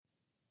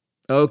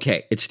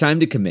Okay, it's time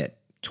to commit.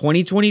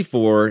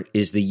 2024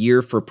 is the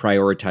year for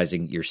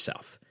prioritizing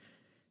yourself.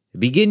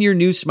 Begin your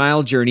new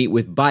smile journey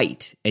with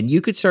Byte, and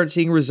you could start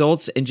seeing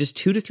results in just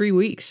 2 to 3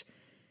 weeks.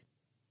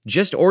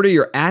 Just order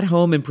your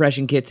at-home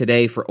impression kit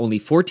today for only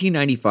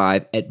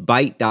 $14.95 at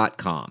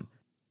Byte.com.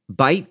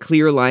 Byte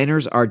clear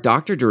liners are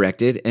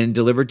doctor-directed and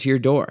delivered to your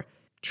door.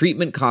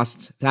 Treatment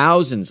costs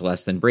thousands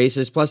less than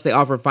braces, plus they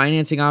offer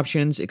financing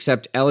options,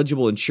 accept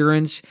eligible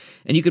insurance,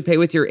 and you could pay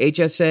with your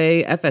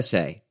HSA,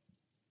 FSA.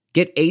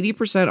 Get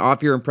 80%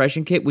 off your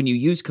impression kit when you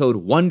use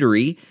code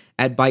WONDERY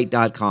at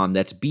Byte.com.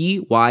 That's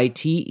BYTE.com.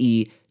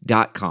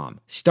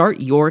 Start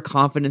your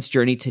confidence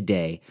journey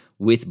today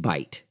with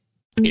Byte.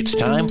 It's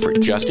time for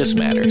Justice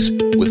Matters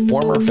with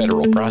former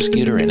federal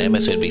prosecutor and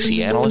MSNBC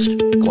analyst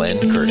Glenn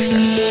Kirshner.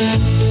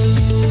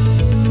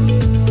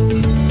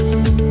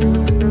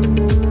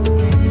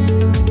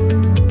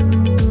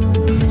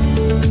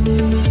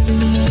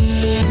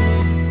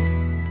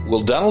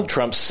 Will Donald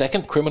Trump's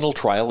second criminal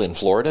trial in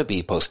Florida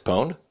be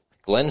postponed?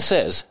 Glenn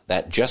says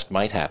that just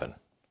might happen.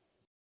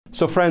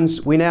 So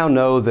friends, we now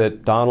know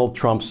that Donald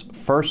Trump's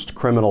first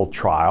criminal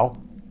trial,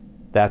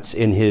 that's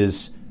in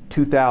his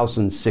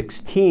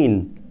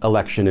 2016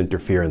 election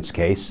interference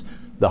case,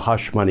 the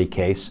hush money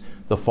case,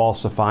 the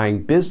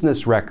falsifying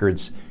business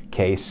records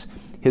case,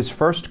 his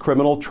first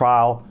criminal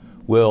trial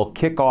will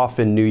kick off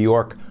in New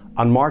York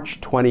on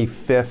March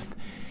 25th,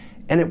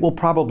 and it will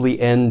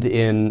probably end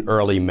in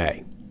early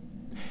May.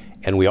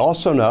 And we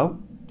also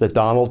know that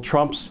Donald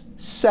Trump's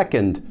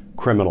second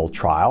criminal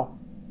trial,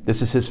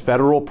 this is his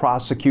federal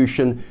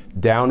prosecution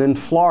down in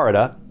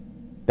Florida,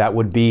 that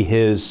would be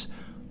his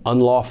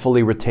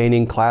unlawfully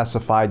retaining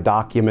classified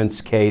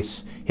documents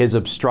case, his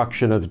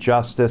obstruction of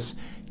justice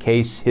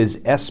case, his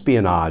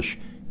espionage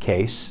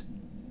case.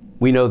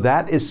 We know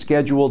that is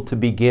scheduled to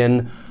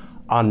begin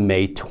on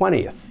May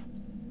 20th.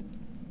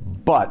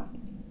 But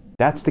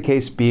that's the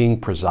case being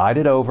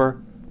presided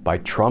over by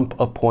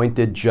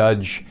Trump-appointed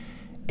Judge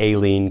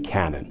Aileen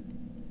Cannon,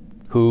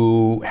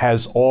 who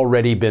has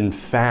already been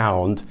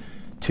found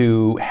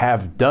to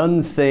have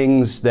done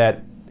things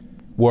that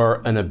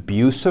were an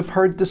abuse of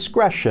her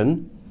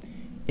discretion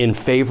in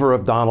favor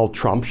of Donald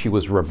Trump. She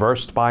was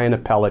reversed by an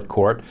appellate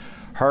court.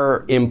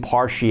 Her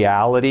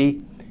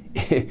impartiality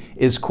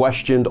is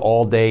questioned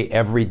all day,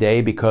 every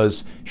day,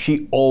 because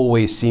she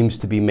always seems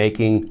to be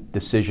making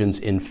decisions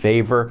in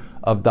favor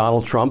of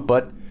Donald Trump,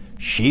 but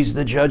she's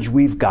the judge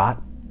we've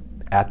got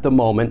at the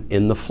moment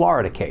in the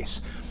Florida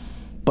case.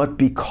 But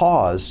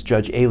because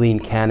Judge Aileen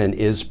Cannon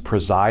is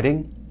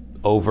presiding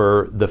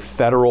over the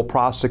federal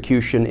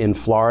prosecution in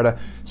Florida,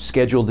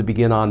 scheduled to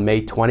begin on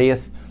May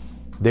 20th,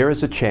 there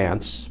is a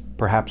chance,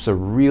 perhaps a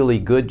really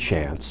good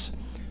chance,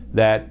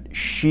 that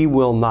she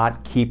will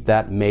not keep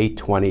that May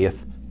 20th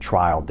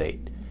trial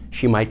date.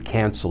 She might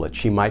cancel it.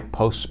 She might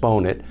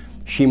postpone it.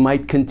 She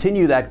might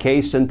continue that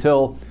case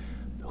until,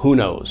 who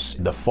knows,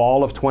 the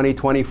fall of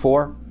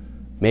 2024?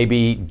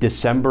 Maybe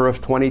December of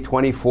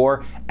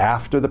 2024,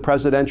 after the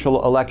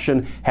presidential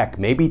election, heck,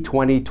 maybe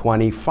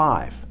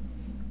 2025.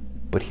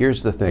 But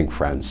here's the thing,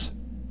 friends.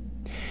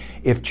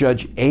 If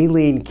Judge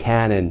Aileen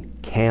Cannon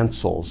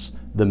cancels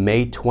the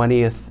May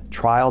 20th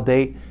trial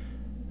date,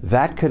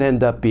 that could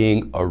end up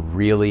being a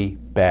really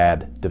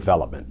bad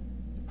development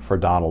for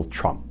Donald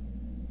Trump.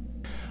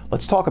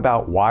 Let's talk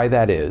about why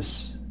that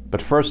is.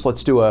 But first,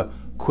 let's do a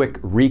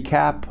quick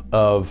recap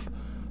of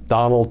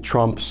Donald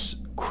Trump's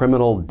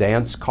criminal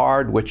dance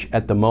card, which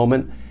at the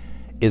moment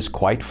is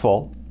quite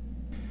full.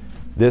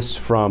 This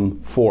from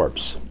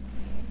Forbes.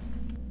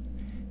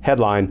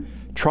 Headline: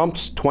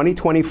 Trump's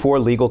 2024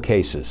 legal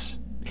cases.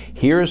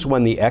 Here's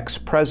when the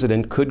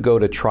ex-president could go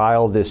to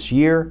trial this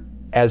year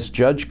as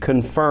judge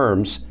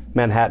confirms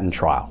Manhattan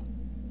trial.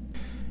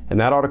 And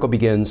that article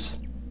begins,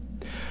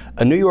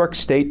 a New York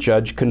state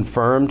judge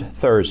confirmed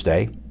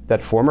Thursday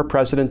that former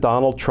President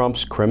Donald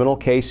Trump's criminal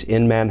case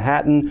in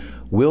Manhattan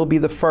will be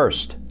the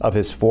first of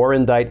his 4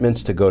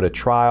 indictments to go to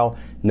trial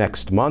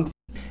next month,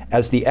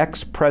 as the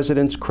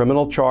ex-president's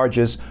criminal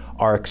charges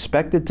are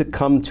expected to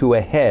come to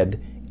a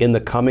head in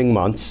the coming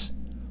months,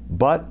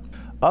 but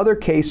other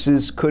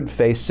cases could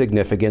face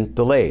significant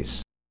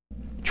delays.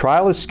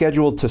 Trial is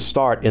scheduled to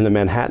start in the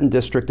Manhattan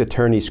District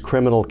Attorney's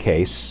criminal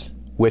case,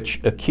 which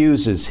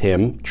accuses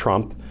him,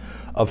 Trump,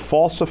 of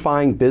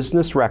falsifying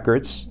business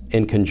records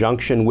in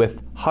conjunction with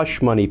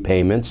hush money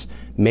payments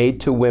made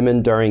to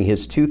women during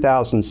his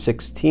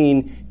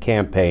 2016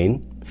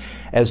 campaign,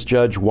 as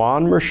Judge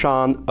Juan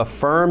Merchan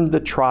affirmed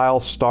the trial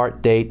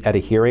start date at a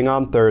hearing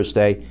on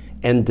Thursday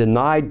and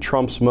denied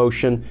Trump's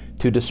motion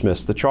to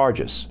dismiss the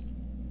charges.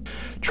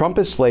 Trump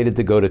is slated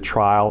to go to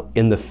trial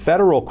in the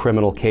federal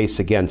criminal case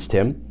against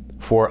him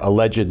for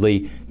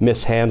allegedly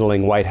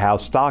mishandling White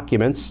House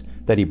documents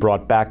that he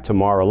brought back to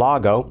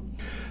Mar-a-Lago,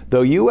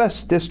 though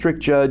U.S. District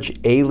Judge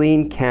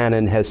Aileen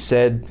Cannon has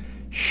said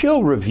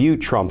she'll review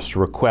Trump's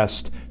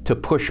request to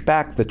push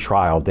back the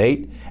trial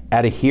date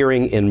at a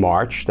hearing in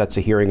March. That's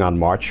a hearing on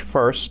March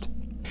 1st.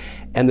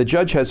 And the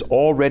judge has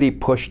already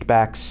pushed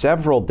back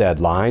several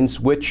deadlines,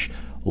 which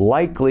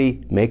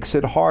likely makes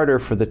it harder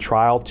for the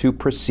trial to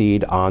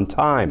proceed on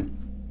time.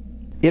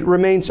 It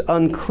remains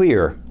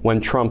unclear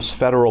when Trump's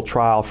federal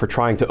trial for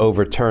trying to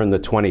overturn the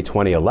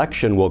 2020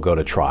 election will go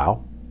to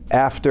trial,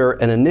 after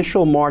an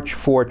initial March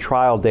 4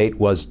 trial date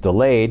was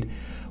delayed,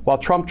 while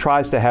Trump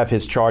tries to have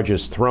his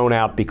charges thrown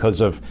out because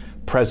of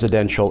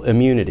presidential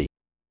immunity.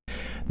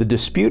 The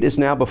dispute is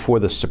now before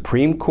the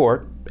Supreme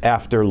Court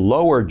after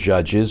lower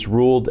judges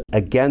ruled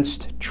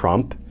against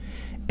Trump,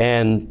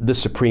 and the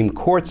Supreme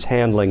Court's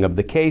handling of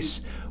the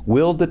case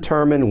will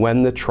determine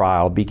when the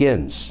trial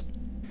begins.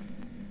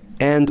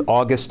 And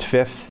August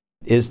 5th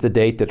is the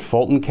date that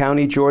Fulton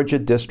County, Georgia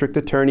District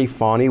Attorney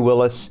Fani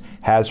Willis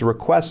has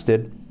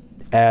requested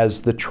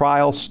as the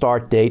trial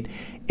start date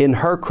in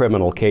her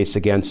criminal case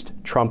against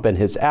Trump and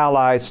his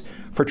allies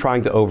for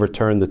trying to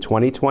overturn the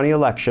 2020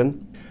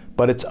 election.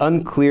 But it's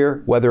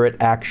unclear whether it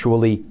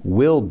actually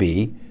will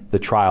be the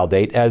trial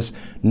date, as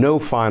no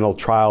final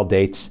trial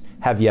dates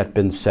have yet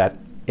been set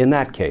in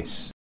that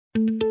case.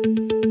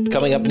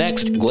 Coming up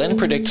next, Glenn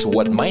predicts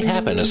what might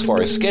happen as far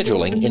as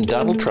scheduling in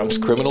Donald Trump's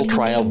criminal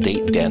trial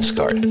date dance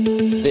card.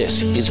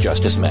 This is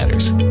Justice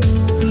Matters.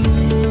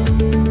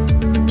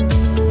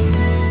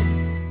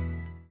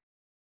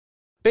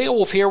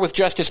 Beowulf here with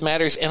Justice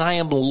Matters, and I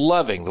am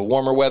loving the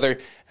warmer weather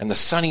and the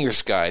sunnier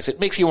skies. It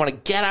makes you want to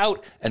get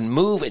out and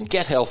move and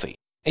get healthy.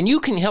 And you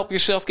can help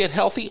yourself get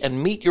healthy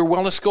and meet your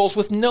wellness goals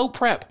with no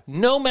prep,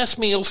 no mess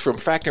meals from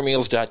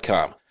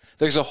factormeals.com.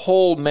 There's a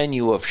whole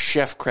menu of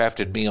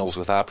chef-crafted meals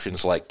with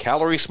options like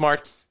Calorie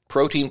Smart,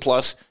 Protein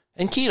Plus,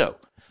 and Keto.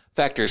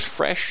 Factor's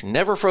fresh,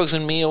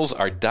 never-frozen meals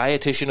are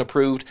dietitian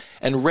approved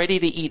and ready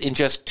to eat in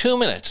just 2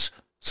 minutes.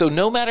 So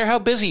no matter how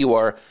busy you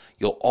are,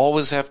 you'll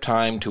always have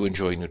time to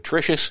enjoy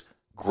nutritious,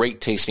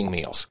 great-tasting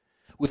meals.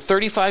 With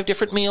 35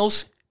 different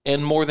meals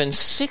and more than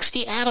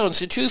 60 add-ons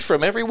to choose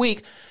from every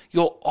week,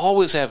 you'll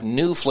always have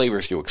new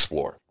flavors to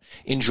explore.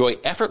 Enjoy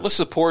effortless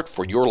support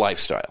for your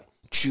lifestyle.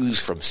 Choose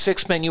from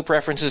 6 menu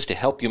preferences to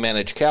help you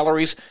manage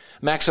calories,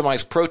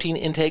 maximize protein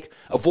intake,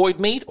 avoid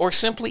meat, or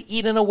simply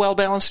eat in a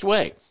well-balanced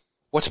way.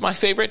 What's my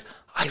favorite?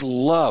 I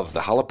love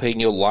the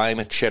jalapeno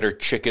lime cheddar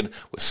chicken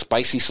with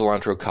spicy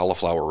cilantro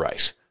cauliflower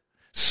rice.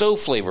 So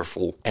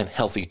flavorful and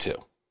healthy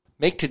too.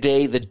 Make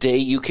today the day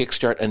you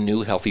kickstart a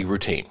new healthy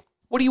routine.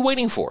 What are you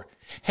waiting for?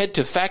 Head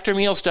to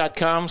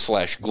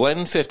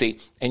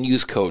factormeals.com/Glenn50 and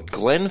use code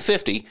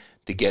Glenn50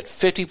 to get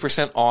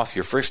 50% off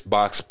your first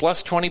box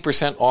plus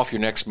 20% off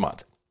your next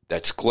month.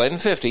 That's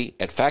Glenn50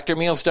 at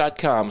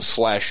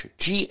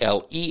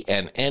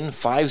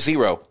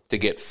factormeals.com/GLENN50 to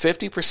get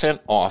 50%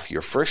 off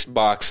your first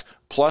box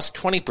plus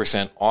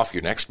 20% off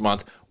your next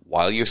month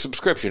while your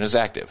subscription is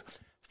active.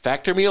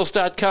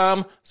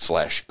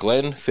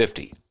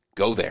 Factormeals.com/Glenn50.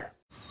 Go there.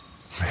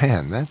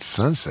 Man, that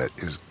sunset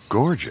is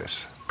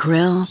gorgeous.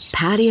 Grill,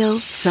 patio,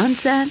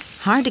 sunset.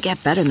 Hard to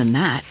get better than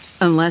that.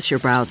 Unless you're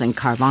browsing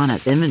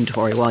Carvana's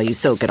inventory while you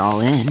soak it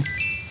all in.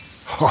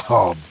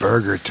 Oh,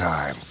 burger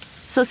time.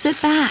 So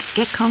sit back,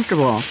 get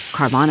comfortable.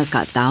 Carvana's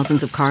got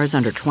thousands of cars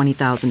under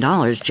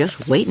 $20,000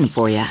 just waiting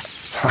for you.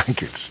 I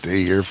could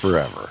stay here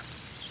forever.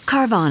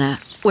 Carvana,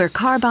 where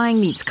car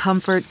buying meets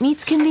comfort,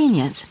 meets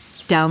convenience.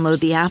 Download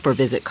the app or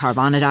visit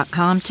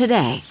Carvana.com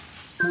today.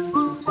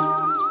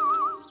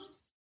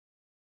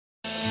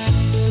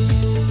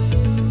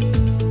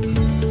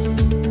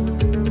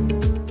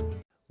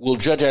 Will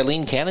Judge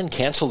Eileen Cannon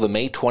cancel the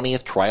May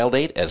 20th trial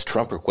date as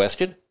Trump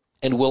requested?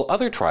 And will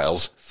other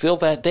trials fill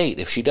that date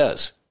if she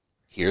does?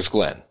 Here's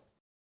Glenn.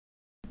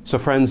 So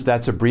friends,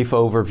 that's a brief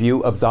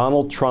overview of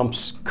Donald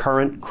Trump's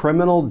current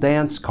criminal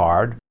dance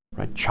card,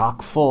 right,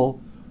 chock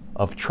full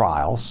of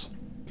trials.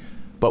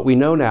 But we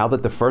know now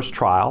that the first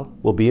trial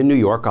will be in New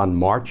York on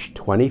March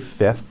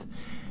 25th,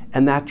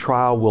 and that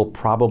trial will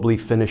probably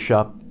finish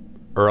up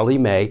early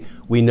May.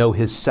 We know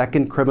his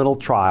second criminal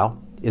trial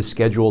is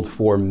scheduled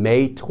for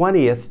May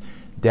 20th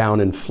down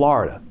in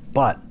Florida.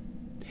 But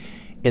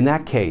in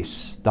that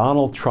case,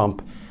 Donald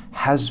Trump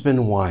has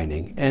been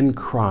whining and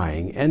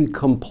crying and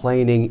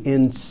complaining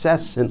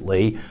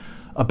incessantly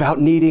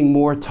about needing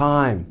more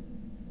time.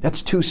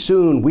 That's too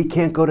soon. We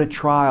can't go to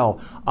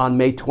trial on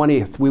May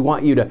 20th. We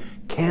want you to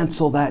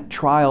cancel that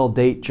trial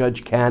date,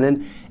 Judge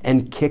Cannon,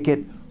 and kick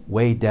it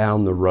way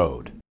down the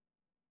road.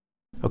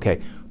 Okay,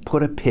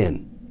 put a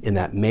pin in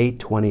that May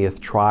 20th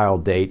trial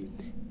date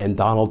and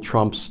Donald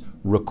Trump's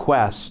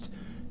request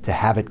to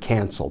have it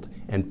canceled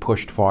and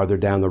pushed farther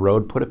down the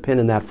road. Put a pin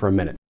in that for a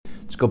minute.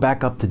 Let's go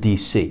back up to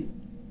D.C.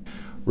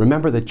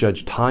 Remember that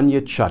Judge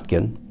Tanya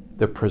Chutkan,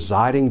 the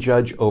presiding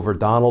judge over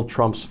Donald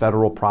Trump's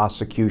federal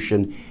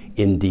prosecution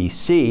in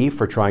D.C.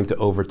 for trying to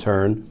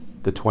overturn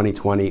the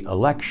 2020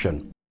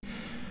 election,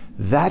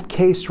 that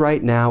case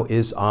right now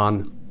is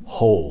on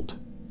hold.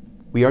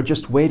 We are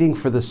just waiting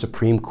for the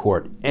Supreme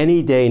Court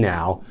any day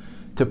now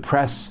to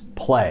press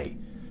play,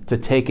 to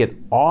take it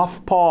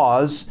off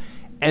pause,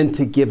 and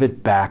to give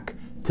it back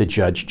to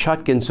Judge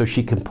Chutkan so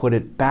she can put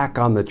it back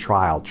on the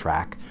trial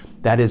track.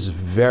 That is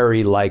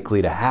very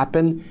likely to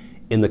happen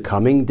in the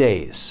coming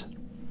days.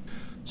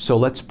 So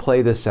let's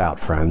play this out,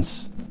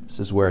 friends. This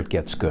is where it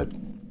gets good.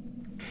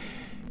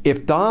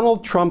 If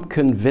Donald Trump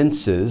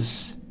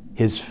convinces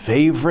his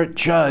favorite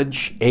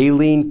judge,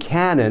 Aileen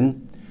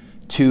Cannon,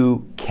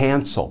 to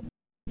cancel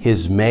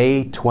his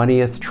May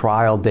 20th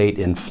trial date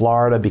in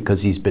Florida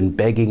because he's been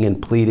begging and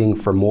pleading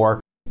for more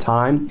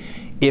time,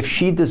 if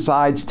she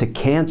decides to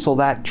cancel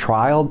that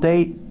trial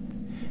date,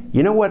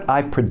 you know what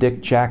I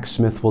predict Jack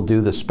Smith will do,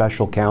 the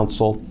special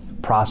counsel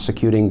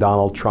prosecuting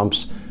Donald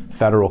Trump's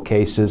federal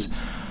cases?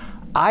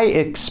 I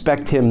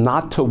expect him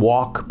not to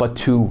walk, but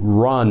to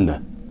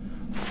run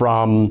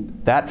from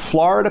that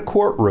Florida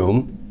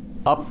courtroom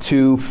up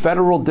to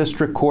federal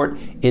district court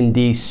in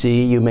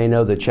D.C. You may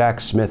know that Jack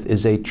Smith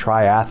is a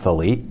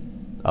triathlete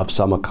of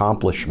some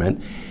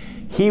accomplishment.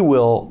 He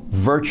will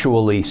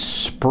virtually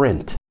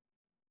sprint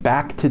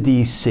back to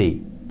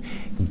D.C.,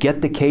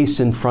 get the case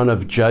in front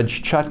of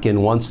Judge Chutkan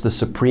once the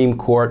Supreme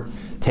Court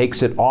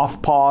takes it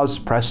off pause,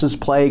 presses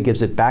play,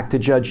 gives it back to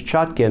Judge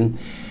Chutkan,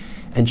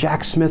 and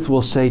Jack Smith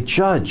will say,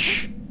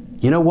 Judge,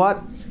 you know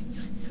what?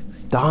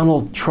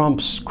 Donald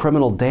Trump's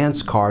criminal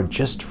dance card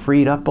just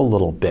freed up a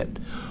little bit.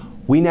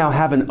 We now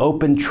have an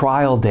open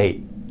trial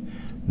date,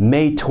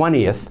 May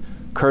 20th,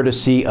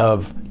 courtesy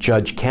of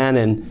Judge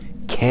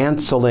Cannon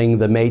canceling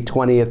the May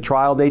 20th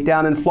trial date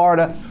down in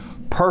Florida.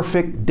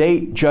 Perfect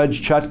date,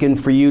 Judge Chutkan,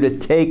 for you to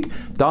take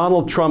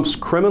Donald Trump's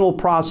criminal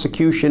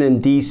prosecution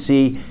in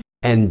D.C.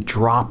 and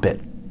drop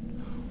it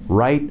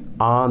right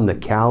on the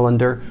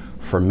calendar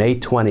for May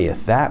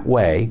 20th. That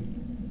way,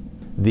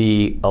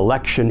 the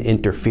election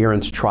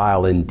interference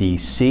trial in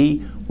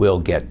D.C. will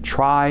get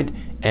tried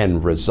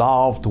and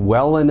resolved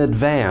well in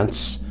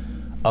advance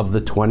of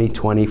the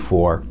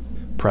 2024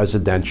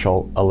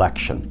 presidential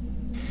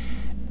election.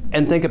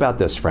 And think about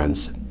this,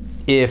 friends.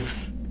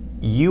 If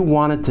you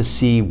wanted to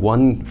see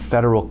one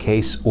federal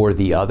case or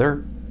the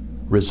other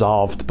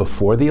resolved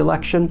before the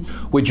election,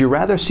 would you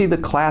rather see the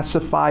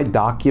classified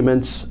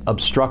documents,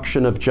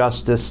 obstruction of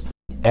justice,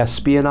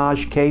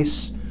 espionage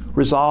case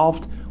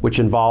resolved, which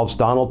involves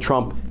Donald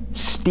Trump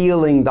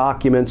stealing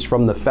documents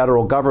from the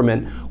federal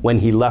government when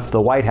he left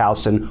the White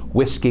House and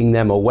whisking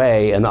them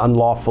away and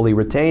unlawfully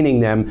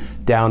retaining them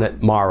down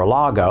at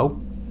Mar-a-Lago?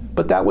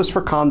 But that was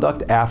for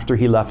conduct after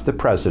he left the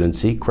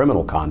presidency,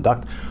 criminal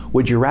conduct.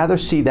 Would you rather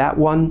see that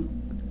one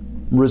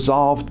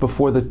resolved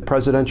before the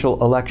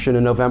presidential election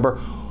in November?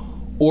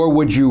 Or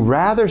would you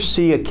rather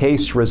see a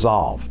case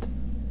resolved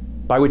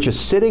by which a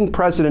sitting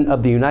president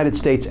of the United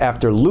States,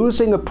 after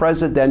losing a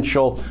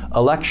presidential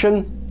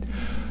election,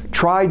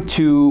 tried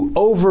to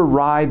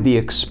override the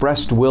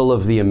expressed will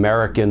of the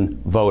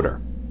American voter,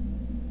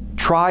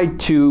 tried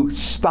to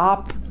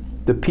stop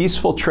the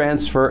peaceful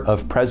transfer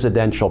of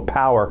presidential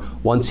power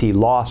once he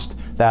lost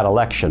that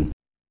election,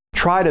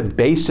 try to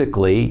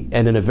basically,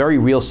 and in a very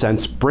real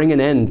sense, bring an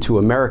end to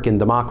American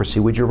democracy?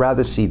 Would you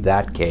rather see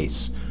that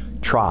case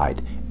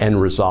tried and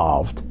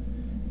resolved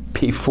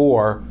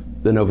before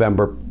the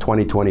November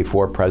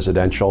 2024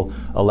 presidential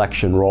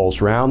election rolls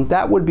round?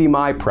 That would be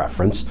my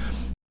preference.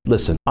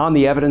 Listen, on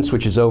the evidence,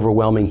 which is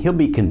overwhelming, he'll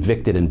be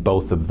convicted in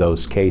both of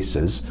those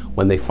cases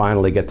when they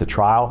finally get to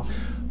trial.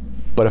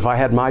 But if I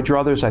had my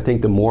druthers, I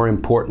think the more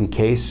important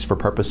case for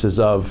purposes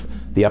of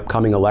the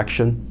upcoming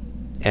election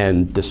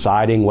and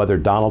deciding whether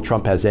Donald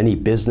Trump has any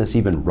business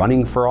even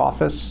running for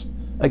office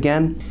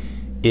again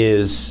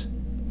is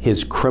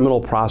his criminal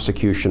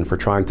prosecution for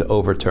trying to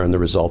overturn the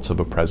results of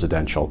a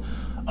presidential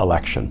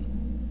election.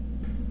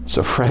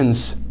 So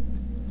friends,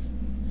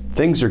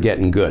 things are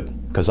getting good,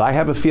 because I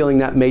have a feeling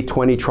that May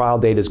 20 trial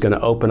date is going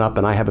to open up,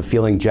 and I have a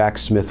feeling Jack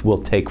Smith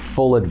will take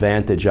full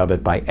advantage of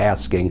it by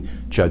asking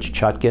Judge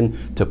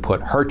Chutkan to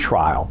put her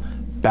trial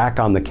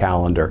back on the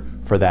calendar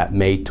for that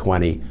May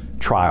 20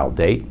 trial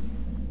date.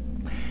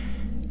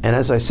 And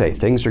as I say,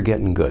 things are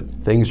getting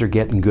good. Things are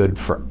getting good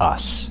for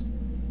us.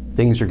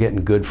 Things are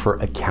getting good for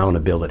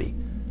accountability.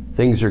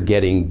 Things are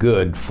getting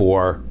good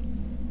for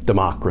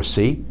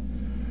democracy.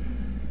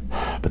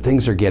 But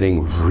things are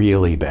getting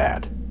really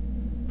bad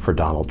for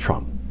Donald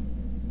Trump.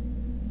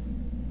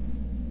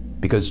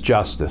 Because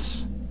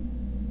justice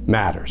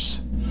matters.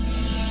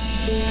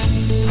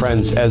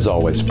 Friends, as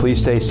always, please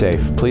stay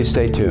safe, please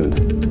stay tuned,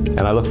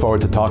 and I look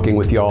forward to talking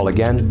with you all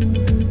again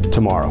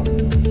tomorrow.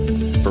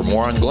 For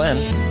more on Glenn,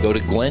 go to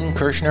Glenn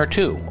Kirshner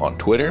 2 on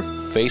Twitter,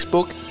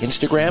 Facebook,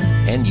 Instagram,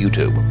 and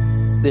YouTube.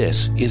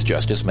 This is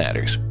Justice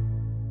Matters.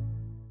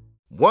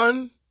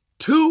 1,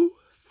 2,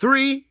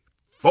 3,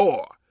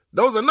 4.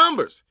 Those are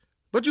numbers,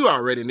 but you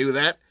already knew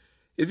that.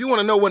 If you want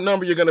to know what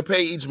number you're going to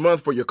pay each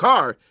month for your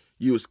car,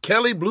 use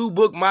Kelley Blue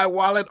Book My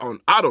Wallet on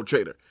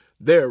AutoTrader.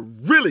 They're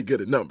really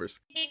good at numbers.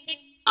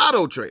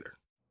 AutoTrader.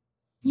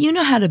 You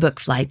know how to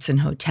book flights and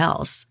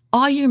hotels.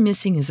 All you're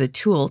missing is a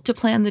tool to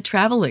plan the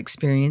travel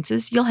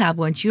experiences you'll have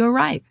once you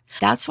arrive.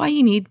 That's why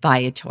you need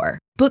Viator.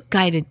 Book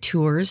guided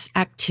tours,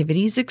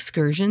 activities,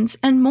 excursions,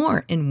 and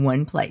more in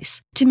one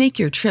place to make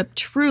your trip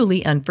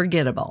truly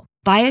unforgettable.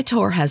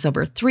 Viator has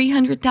over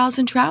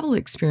 300,000 travel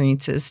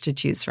experiences to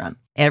choose from.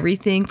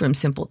 Everything from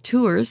simple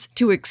tours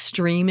to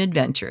extreme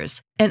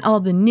adventures and all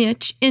the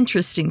niche,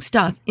 interesting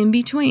stuff in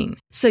between.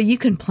 So you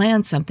can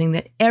plan something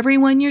that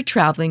everyone you're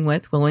traveling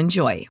with will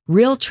enjoy.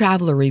 Real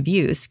traveler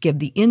reviews give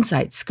the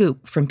inside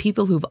scoop from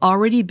people who've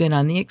already been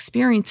on the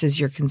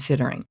experiences you're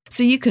considering.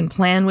 So you can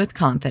plan with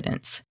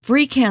confidence.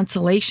 Free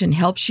cancellation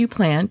helps you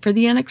plan for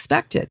the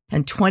unexpected.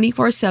 And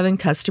 24/7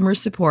 customer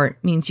support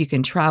means you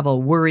can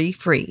travel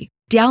worry-free.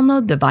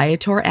 Download the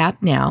Viator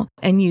app now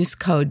and use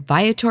code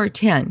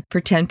Viator10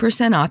 for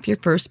 10% off your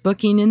first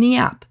booking in the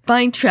app.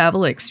 Find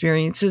travel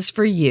experiences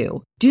for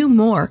you. Do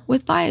more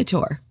with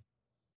Viator.